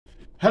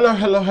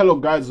Hello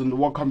guys, and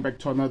welcome back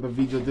to another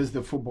video. This is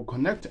the Football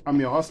Connect. I'm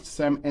your host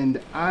Sam,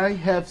 and I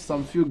have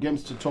some few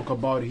games to talk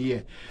about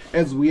here,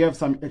 as we have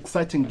some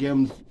exciting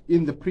games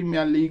in the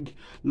Premier League,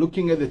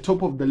 looking at the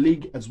top of the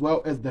league as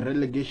well as the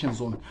relegation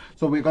zone.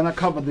 So we're gonna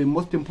cover the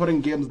most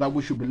important games that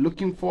we should be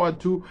looking forward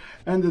to,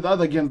 and the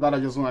other games that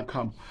are just gonna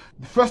come.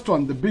 The first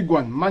one, the big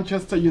one,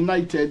 Manchester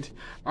United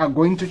are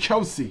going to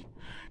Chelsea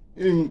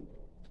in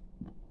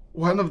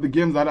one of the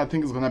games that I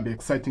think is going to be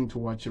exciting to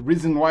watch. The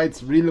reason why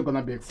it's really going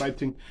to be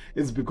exciting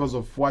is because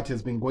of what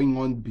has been going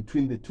on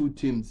between the two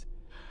teams.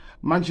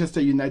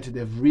 Manchester United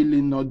have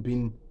really not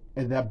been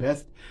at their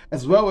best,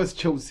 as well as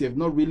Chelsea have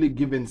not really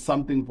given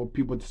something for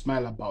people to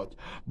smile about.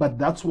 But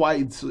that's why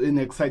it's an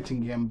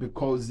exciting game,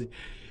 because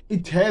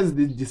it has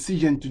the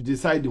decision to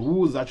decide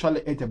who is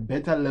actually at a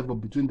better level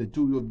between the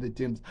two of the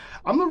teams.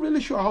 I'm not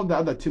really sure how the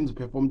other teams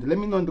performed. Let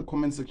me know in the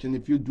comment section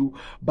if you do.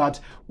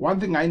 But one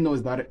thing I know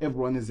is that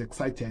everyone is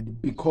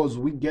excited because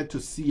we get to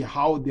see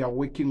how they are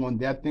working on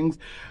their things.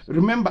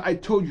 Remember, I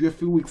told you a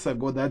few weeks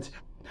ago that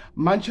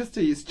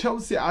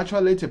Chelsea are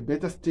actually at a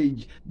better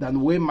stage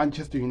than where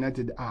Manchester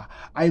United are.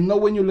 I know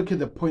when you look at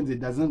the points, it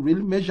doesn't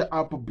really measure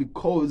up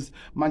because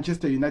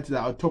Manchester United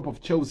are on top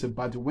of Chelsea.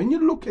 But when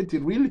you look at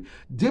it really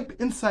deep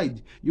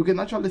inside, you can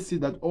actually see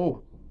that,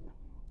 oh,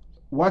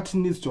 what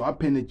needs to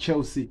happen at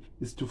Chelsea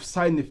is to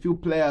sign a few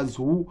players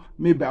who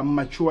maybe are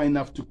mature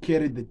enough to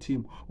carry the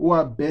team, who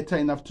are better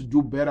enough to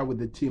do better with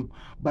the team.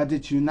 But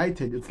at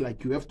United, it's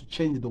like you have to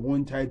change the whole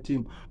entire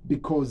team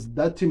because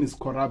that team is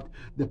corrupt.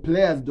 The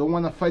players don't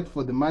want to fight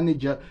for the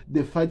manager.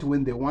 They fight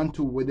when they want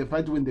to, they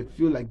fight when they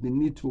feel like they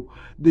need to.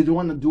 They don't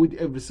want to do it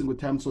every single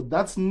time. So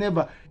that's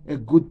never a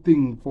good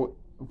thing for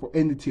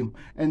any team.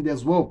 And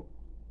as well,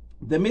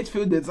 the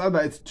midfield, it's either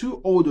it's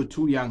too old or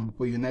too young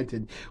for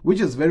United,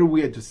 which is very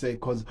weird to say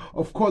because,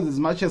 of course, as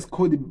much as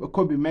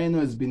Kobe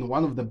Mainoo has been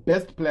one of the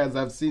best players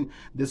I've seen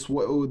this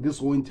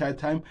whole entire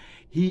time,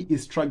 he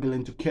is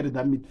struggling to carry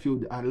that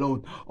midfield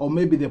alone. Or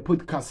maybe they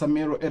put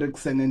Casemiro,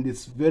 Eriksen, and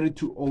it's very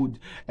too old,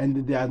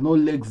 and there are no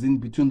legs in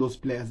between those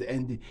players,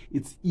 and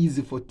it's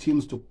easy for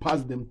teams to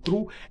pass them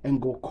through and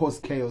go cause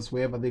chaos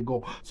wherever they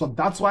go. So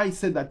that's why I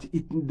said that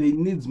they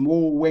needs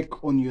more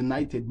work on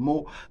United,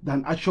 more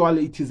than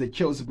actually it is a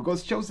Chelsea,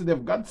 because Chelsea,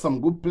 they've got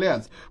some good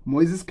players.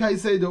 Moises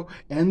Caicedo,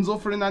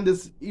 Enzo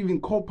Fernandez, even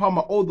Cole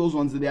Palmer, all those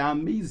ones, they are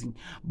amazing.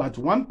 But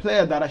one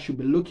player that I should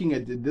be looking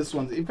at this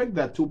one, in fact,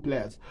 there are two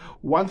players.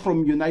 One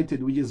from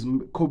United, which is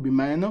Kobe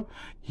Mainoo.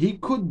 He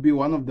could be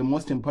one of the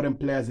most important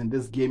players in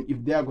this game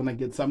if they are going to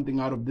get something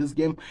out of this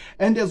game.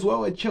 And as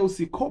well at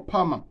Chelsea, Cole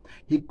Palmer,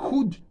 he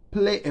could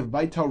play a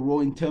vital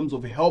role in terms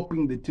of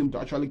helping the team to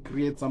actually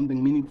create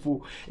something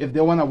meaningful if they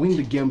want to win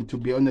the game, to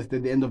be honest,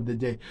 at the end of the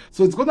day.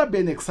 So it's going to be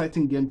an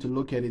exciting game to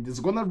look at it.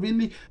 It's going to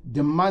really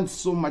demand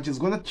so much. It's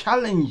going to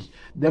challenge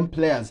them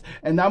players,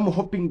 and I'm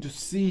hoping to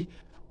see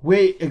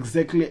where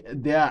exactly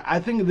they are. I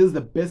think this is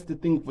the best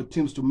thing for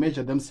teams to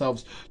measure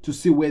themselves to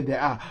see where they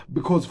are,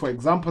 because for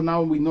example,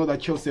 now we know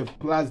that Chelsea have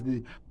passed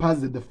the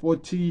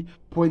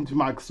 40-point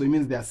mark, so it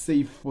means they are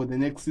safe for the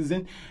next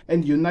season.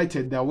 And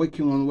United, they are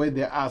working on where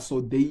they are,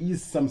 so there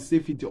is some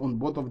safety on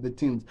both of the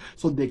teams,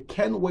 so they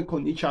can work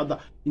on each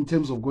other in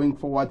terms of going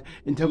forward,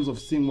 in terms of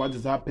seeing what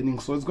is happening.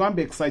 So it's going to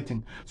be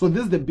exciting. So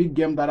this is the big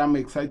game that I'm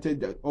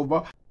excited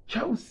over.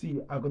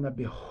 Chelsea are going to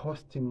be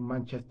hosting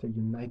Manchester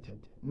United.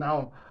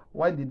 Now,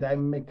 why did I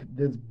make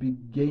this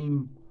big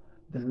game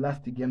the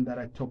last game that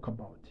I talk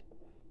about?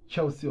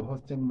 Chelsea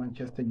hosting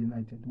Manchester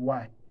United.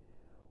 Why?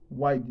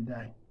 Why did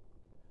I?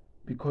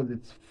 Because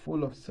it's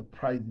full of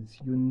surprises.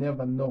 You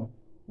never know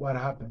what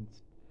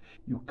happens.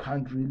 You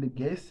can't really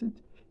guess it.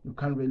 You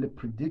can't really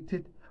predict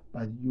it,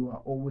 but you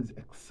are always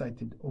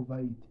excited over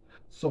it.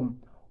 So,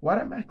 what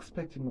am I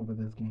expecting over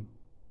this game?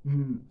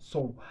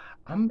 So,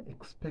 I'm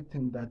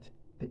expecting that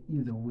there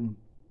is a win.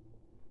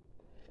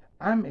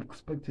 I'm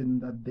expecting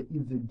that there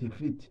is a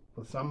defeat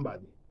for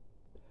somebody.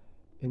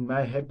 In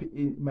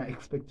my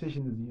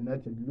expectation is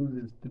United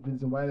loses. The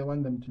reason why I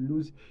want them to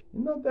lose,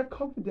 their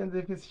confidence,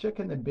 if it's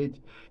shaken a bit,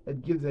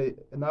 it gives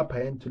an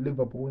upper hand to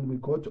Liverpool when we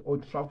go to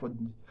Old Trafford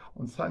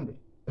on Sunday.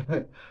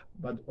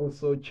 But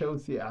also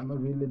Chelsea are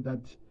not really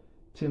that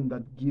team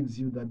that gives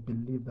you that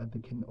belief that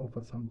they can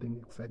offer something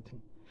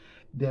exciting.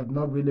 They have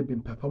not really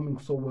been performing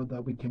so well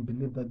that we can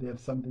believe that they have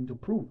something to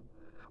prove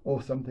or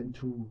something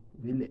to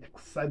really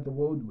excite the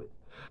world with.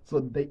 So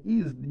there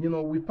is,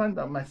 we find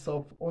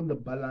myself on the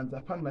balance.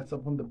 I find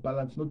myself on the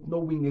balance, not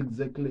knowing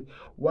exactly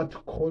what to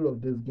call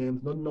of these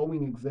games, not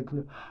knowing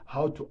exactly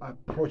how to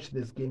approach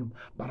this game,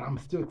 but I'm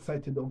still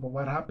excited over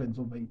what happens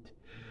over it.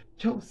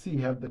 Chelsea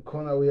have the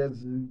corner, who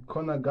has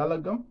Conor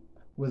Gallagher,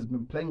 who has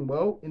been playing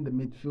well in the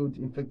midfield.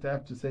 In fact, I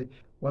have to say,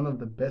 one of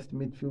the best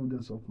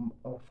midfielders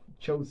of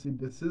Chelsea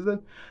this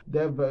season.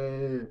 They have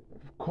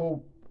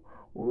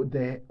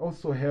They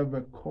also have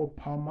a Cole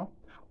Palmer,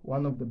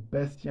 one of the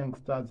best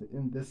youngsters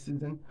in this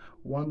season,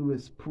 one who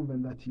has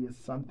proven that he has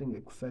something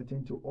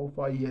exciting to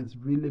offer. He has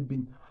really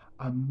been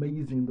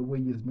amazing the way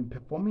he has been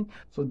performing.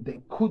 So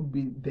there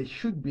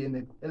should be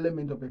an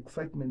element of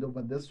excitement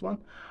over this one,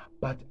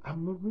 but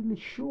I'm not really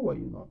sure,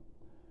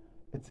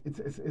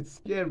 It's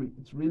scary.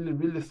 It's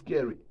really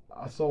scary.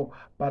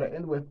 But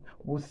anyway,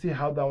 we'll see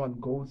how that one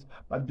goes.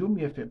 But do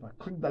me a favor,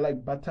 click the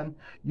like button.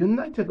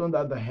 United, on the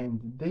other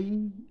hand,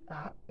 they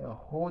are a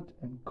hot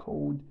and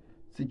cold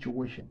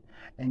situation,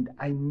 and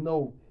I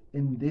know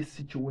in this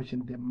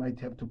situation they might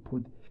have to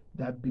put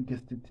their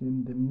biggest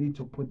team. They need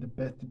to put the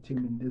best team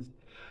in this,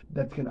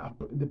 that can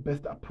the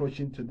best approach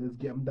into this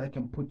game, that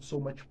can put so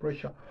much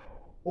pressure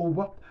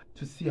over,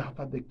 to see how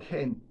far they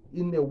can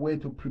in a way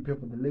to prepare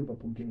for the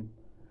Liverpool game.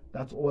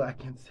 That's all I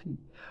can see.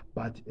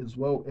 But as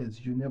well,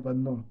 as you never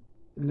know,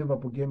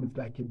 Liverpool game is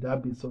like a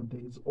derby, so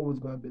there's always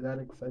going to be that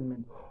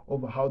excitement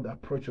over how the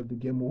approach of the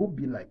game will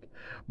be like.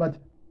 But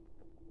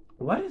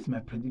what is my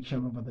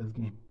prediction over this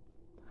game?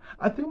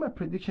 I think my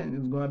prediction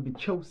is going to be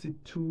Chelsea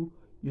 2,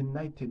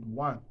 United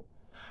 1.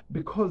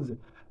 Because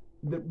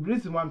the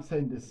reason why I'm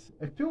saying this,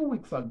 a few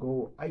weeks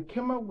ago, I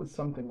came up with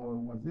something, or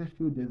was it a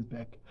few days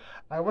back?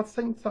 I was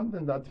saying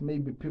something that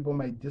maybe people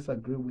might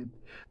disagree with,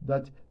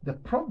 that the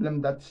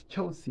problem that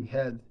Chelsea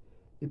has,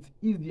 it's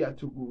easier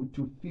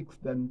to fix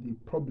than the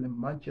problem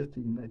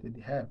Manchester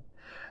United have.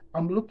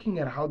 I'm looking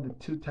at how the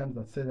two teams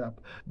are set up.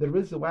 The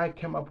reason why I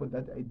came up with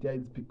that idea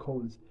is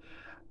because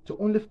to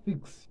only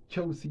fix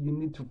Chelsea, you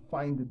need to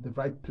find the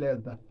right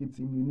players that fits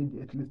in. You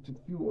need at least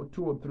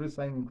two or three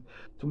signings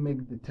to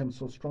make the team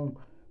so strong,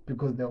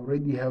 because they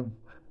already have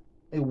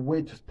a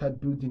way to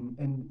start building,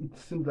 and it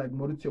seems like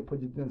Mauricio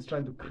Pochettino is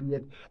trying to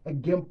create a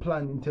game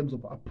plan in terms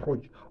of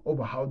approach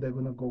over how they're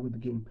going to go with the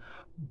game.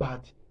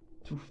 But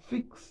to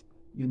fix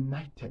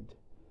United,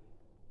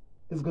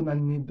 it's going to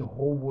need the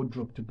whole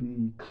wardrobe to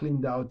be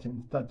cleaned out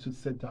and start to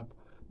set up.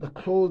 The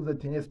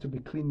closet has to be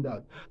cleaned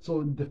out.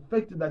 So the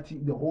fact that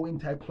the whole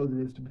entire closet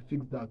has to be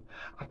fixed out,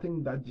 I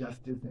think that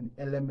just is an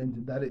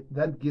element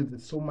that gives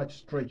it so much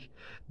stretch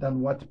than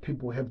what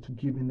people have to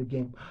give in the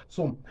game.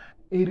 So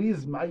it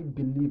is my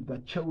belief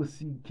that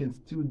Chelsea can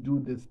still do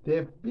this.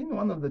 They've been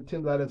one of the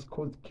teams that has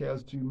caused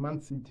chaos to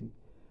Man City.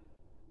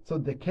 So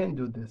they can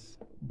do this.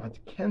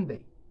 But can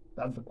they?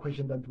 That's the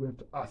question that we have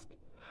to ask.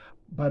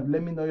 But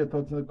let me know your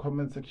thoughts in the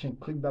comment section.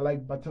 Click the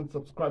like button,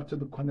 subscribe to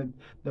the Connect,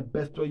 the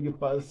best way you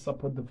first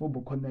support the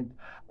Football Connect.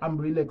 I'm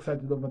really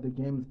excited over the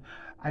games.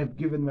 I've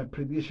given my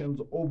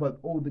predictions over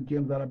all the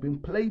games that have been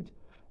played,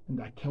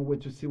 and I can't wait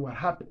to see what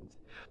happens.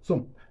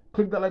 So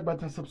click the like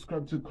button,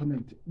 subscribe to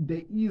Connect.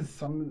 There is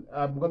some,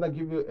 I'm going to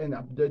give you an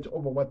update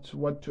over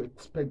what to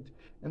expect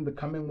in the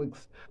coming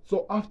weeks.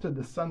 So after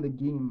the Sunday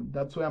game,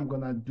 that's where I'm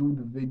going to do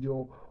the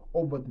video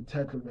over the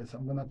title race.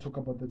 I'm going to talk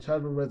about the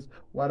title race,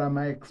 what am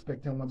I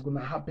expecting, what's going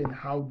to happen,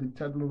 how the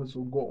title race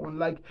will go on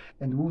like,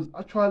 and who's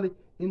actually,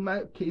 in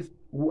my case,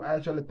 who I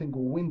actually think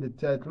will win the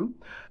title.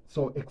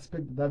 So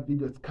expect that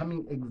video. It's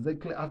coming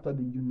exactly after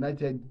the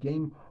United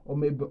game, or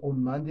maybe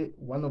on Monday,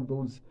 one of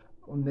those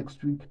on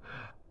next week.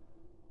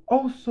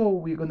 Also,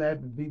 we're going to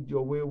have a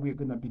video where we're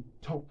going to be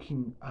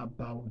talking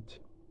about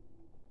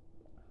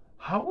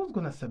how I was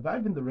going to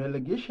survive in the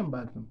relegation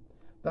battle.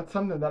 That's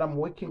something that I'm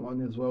working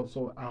on as well.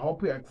 So I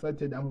hope you're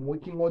excited. I'm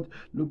working on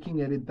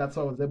looking at it. That's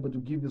why I was able to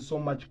give you so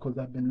much, because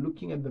I've been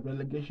looking at the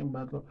relegation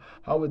battle,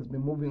 how it's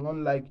been moving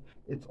on. Like,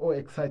 it's all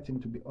exciting,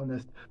 to be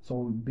honest.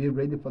 So be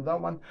ready for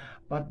that one.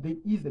 But there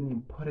is an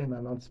important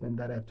announcement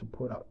that I have to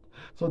put out.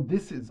 So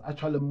this is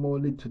actually more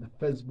to the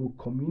Facebook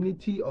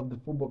community of the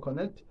Football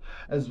Connect,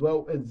 as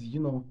well as, you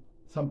know,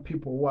 some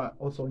people who are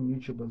also on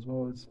YouTube as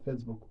well as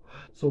Facebook.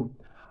 So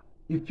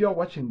if you're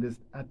watching this,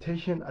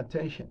 attention.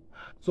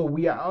 So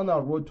we are on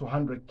our road to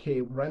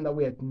 100K. Right now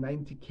we're at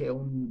 90K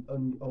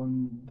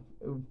on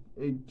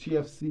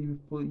TFC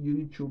for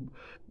YouTube,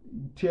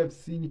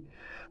 TFC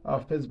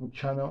Facebook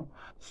channel.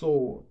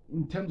 So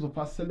in terms of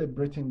us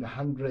celebrating the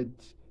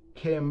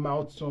 100K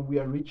milestone we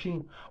are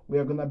reaching, we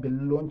are going to be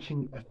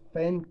launching a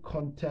fan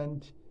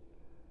content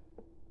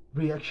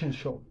reaction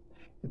show.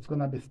 It's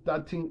going to be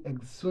starting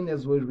as soon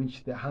as we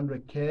reach the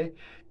 100K,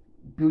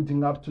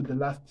 building up to the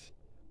last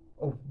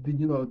of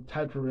the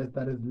title race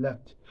that is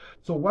left.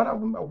 So what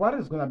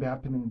is going to be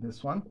happening in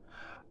this one?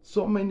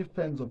 So many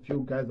fans of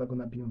you guys are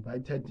going to be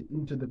invited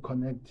into the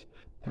Connect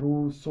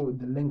through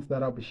the links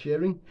that I'll be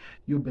sharing.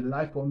 You'll be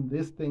live on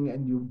this thing,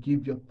 and you'll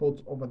give your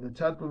thoughts over the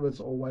title race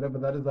or whatever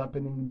that is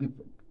happening, the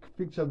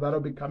fixtures that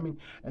will be coming,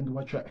 and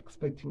what you're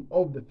expecting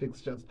of the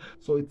fixtures.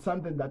 So it's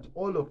something that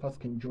all of us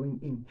can join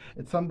in.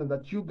 It's something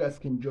that you guys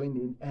can join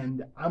in,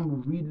 and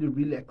I'm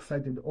really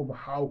excited over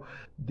how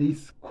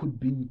this could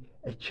be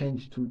a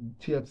change to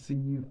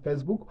TFC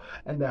Facebook,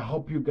 and I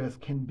hope you guys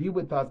can be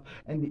with us.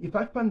 And if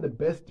I find the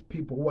best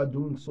people who are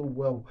doing so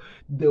well,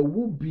 there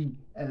will be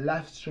a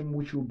live stream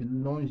which will be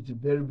launched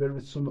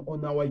very soon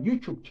on our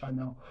YouTube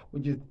channel,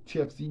 which is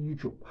TFC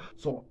YouTube.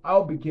 So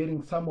I'll be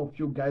getting some of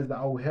you guys that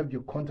I'll have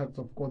your contacts.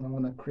 Of course, I'm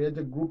going to create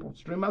a group of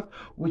streamers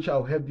which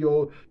I'll have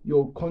your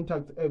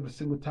contacts every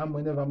single time.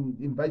 Whenever I'm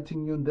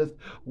inviting you in this,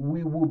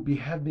 we will be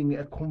having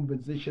a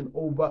conversation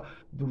over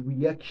the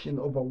reaction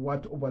over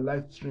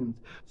live streams.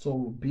 So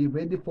be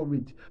ready for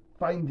it.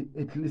 find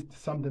at least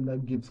something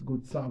that gives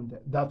good sound.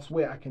 That's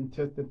where I can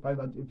test and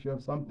find out if you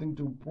have something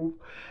to prove,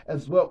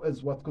 as well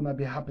as what's going to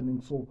be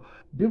happening. So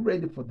be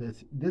ready for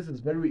this. This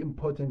is very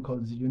important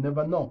because you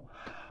never know.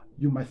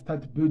 You might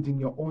start building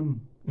your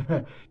own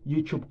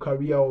YouTube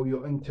career, or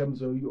your in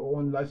terms of your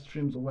own live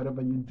streams or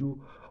whatever you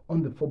do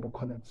on the Football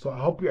Connect. So I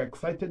hope you're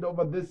excited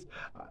over this.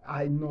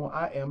 I know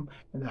I am,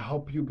 and I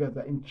hope you guys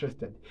are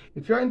interested.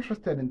 If you're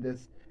interested in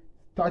this,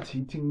 start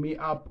hitting me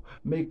up,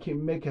 make a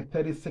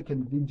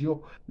 30-second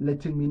video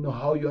letting me know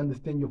how you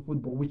understand your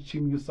football, which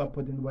team you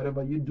support, and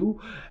whatever you do.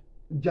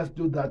 Just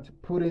do that.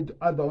 Put it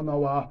either on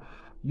our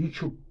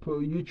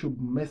YouTube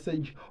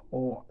message,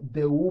 or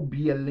there will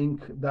be a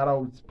link that I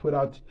will put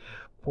out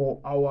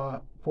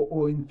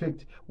or in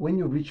fact, when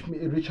you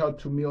reach out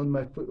to me on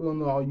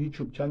our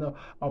YouTube channel,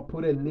 I'll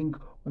put a link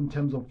in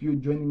terms of you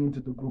joining into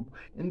the group.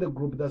 In the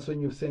group, that's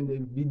when you send a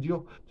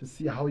video to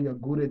see how you're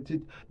good at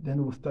it.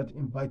 Then we'll start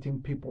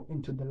inviting people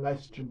into the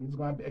live stream. It's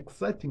going to be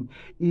exciting.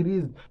 It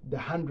is the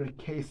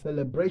 100K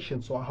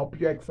celebration, so I hope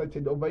you're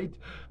excited over it.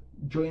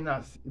 Join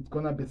us. It's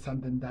going to be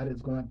something that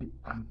is going to be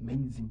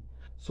amazing.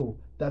 So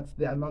that's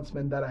the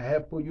announcement that I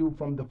have for you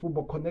from the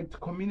Football Connect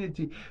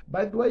community.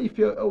 By the way, if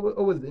you're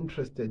always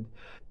interested,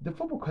 the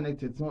Football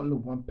Connect is not only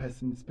one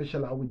person,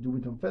 especially how we do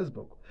it on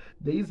Facebook.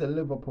 There is a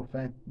Liverpool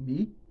fan,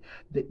 me.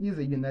 There is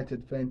a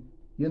United fan,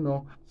 you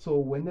know. So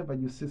whenever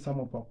you see some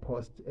of our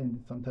posts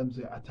and sometimes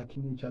we're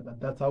attacking each other,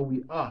 that's how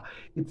we are.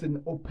 It's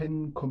an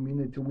open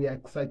community. We are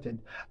excited.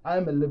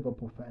 I'm a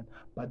Liverpool fan,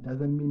 but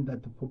doesn't mean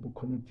that the Football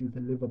Connect is a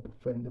Liverpool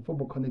fan. The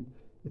Football Connect,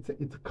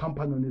 it's a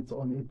company on its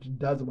own. It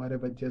does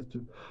whatever it has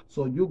to.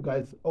 So you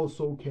guys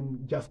also can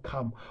just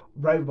come.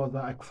 Rivals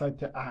are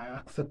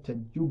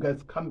accepted. You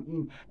guys come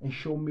in and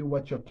show me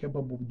what you're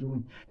capable of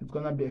doing. It's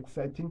gonna be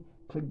exciting.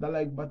 Click the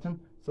like button,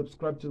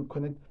 subscribe to the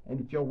Connect,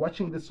 and if you're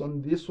watching this on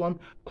this one,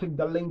 click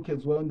the link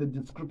as well in the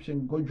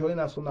description. Go join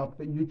us on our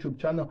YouTube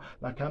channel.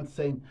 Like I'm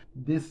saying,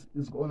 this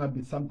is gonna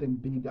be something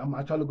big. I'm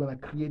actually gonna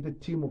create a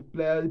team of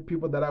players,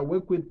 people that I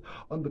work with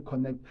on the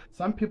Connect.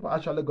 Some people are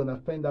actually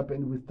gonna find up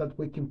and we start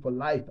working for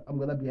life. I'm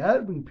gonna be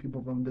helping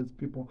people from these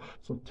people.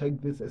 So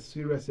take this as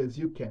serious as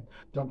you can.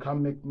 Don't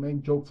come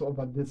make jokes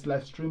over this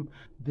live stream.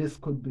 This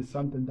could be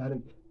something that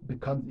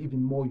becomes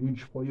even more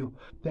huge for you.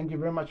 Thank you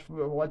very much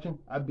for watching.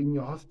 I've been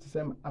your host,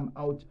 Sam. I'm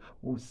out.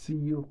 We'll see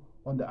you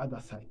on the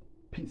other side.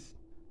 Peace.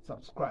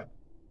 Subscribe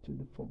to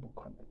the Football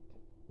Connect.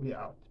 We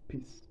are out.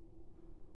 Peace.